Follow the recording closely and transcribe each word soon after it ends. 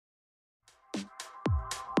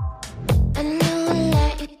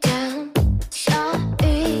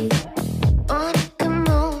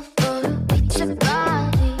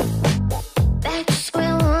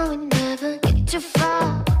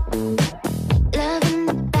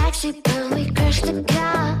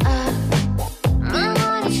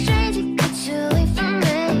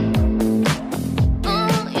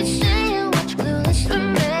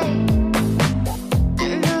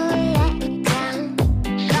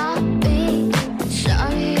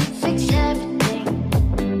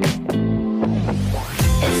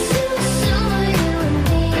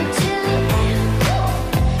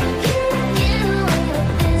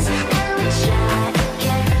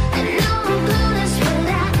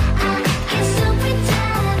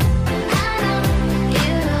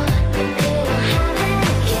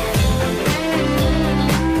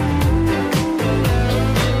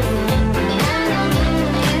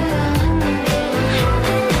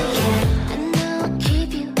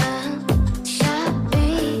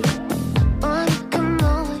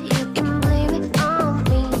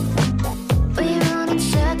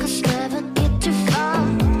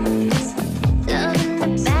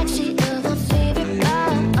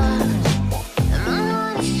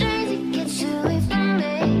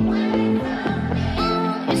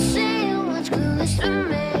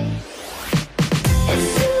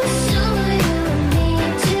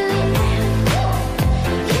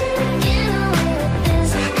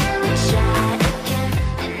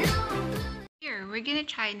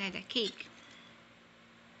another cake.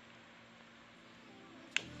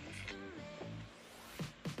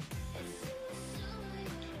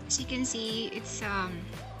 As you can see, it's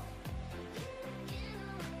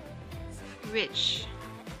rich.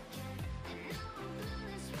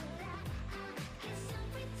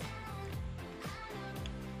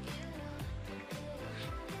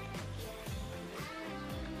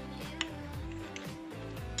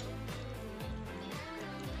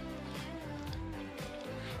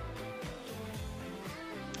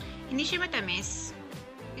 Hindi siya matamis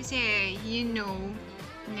kasi you know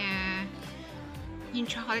na yung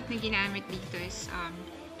chocolate na ginamit dito is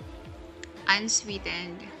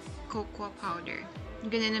unsweetened cocoa powder.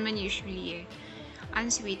 Ganun naman usually eh.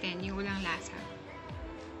 Unsweetened, yung walang lasa.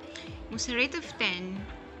 Kung sa rate of 10,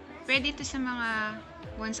 pwede ito sa mga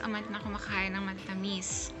once a month na kumakain ng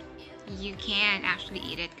matamis. You can actually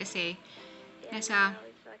eat it kasi nasa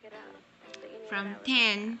from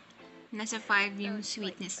 10 nasa 5 yung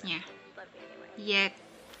sweetness niya. Yet,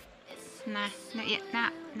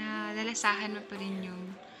 nalalasahan mo pa rin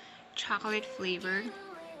yung chocolate flavor.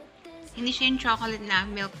 Hindi siya yung chocolate na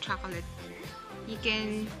milk chocolate. You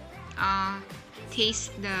can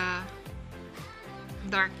taste the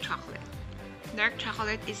dark chocolate. Dark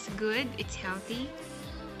chocolate is good, it's healthy,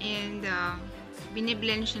 and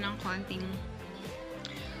biniblend siya ng konting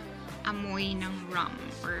amoy ng rum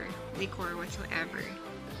or liquor whatsoever.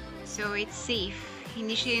 So, it's safe.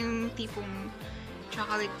 Hindi siya yung tipong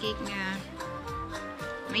chocolate cake na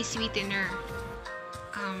may sweetener.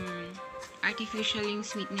 Artificial yung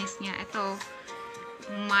sweetness niya. Ito,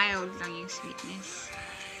 mild lang yung sweetness.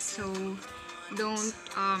 So, don't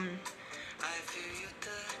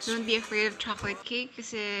be afraid of chocolate cake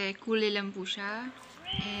kasi kulay lang po siya.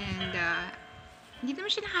 And, hindi naman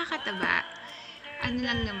siya nakakataba. Ano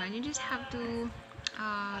lang naman, you just have to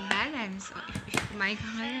balance. If kumain ka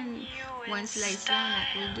ngayon, one slice lang, that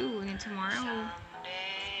will do. And then tomorrow,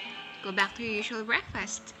 go back to your usual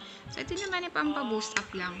breakfast. So, ito naman ay pampaboost up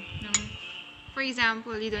lang. For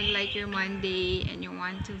example, you don't like your Monday and you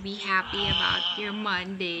want to be happy about your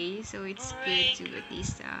Monday. So, it's good to at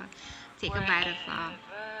least take a bite of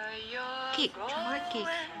cake, chocolate cake.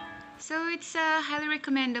 So, it's highly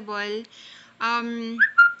recommendable.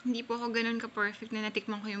 Hindi po ako ganun ka-perfect na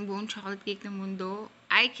natikman ko yung buong chocolate cake ng mundo.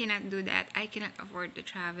 I cannot do that. I cannot afford to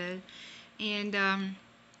travel. And,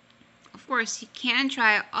 of course, you can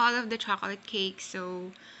try all of the chocolate cakes. So,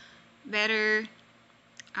 better,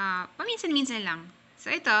 paminsan-minsan lang. So,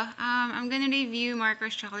 ito, I'm gonna review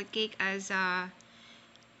Maricar's chocolate cake as,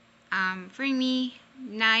 for me,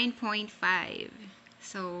 9.5.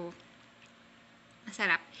 So,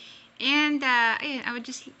 masarap. And, ayun, I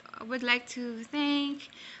would like to thank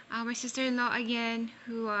my sister-in-law again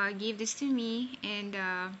who gave this to me, and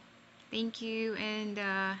thank you, and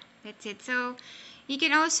that's it. So you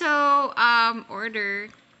can also order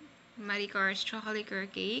Maricar's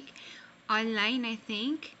Chocoliquor cake online, I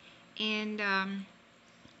think, and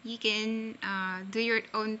you can do your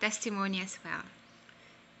own testimony as well.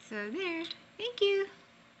 So there, thank you.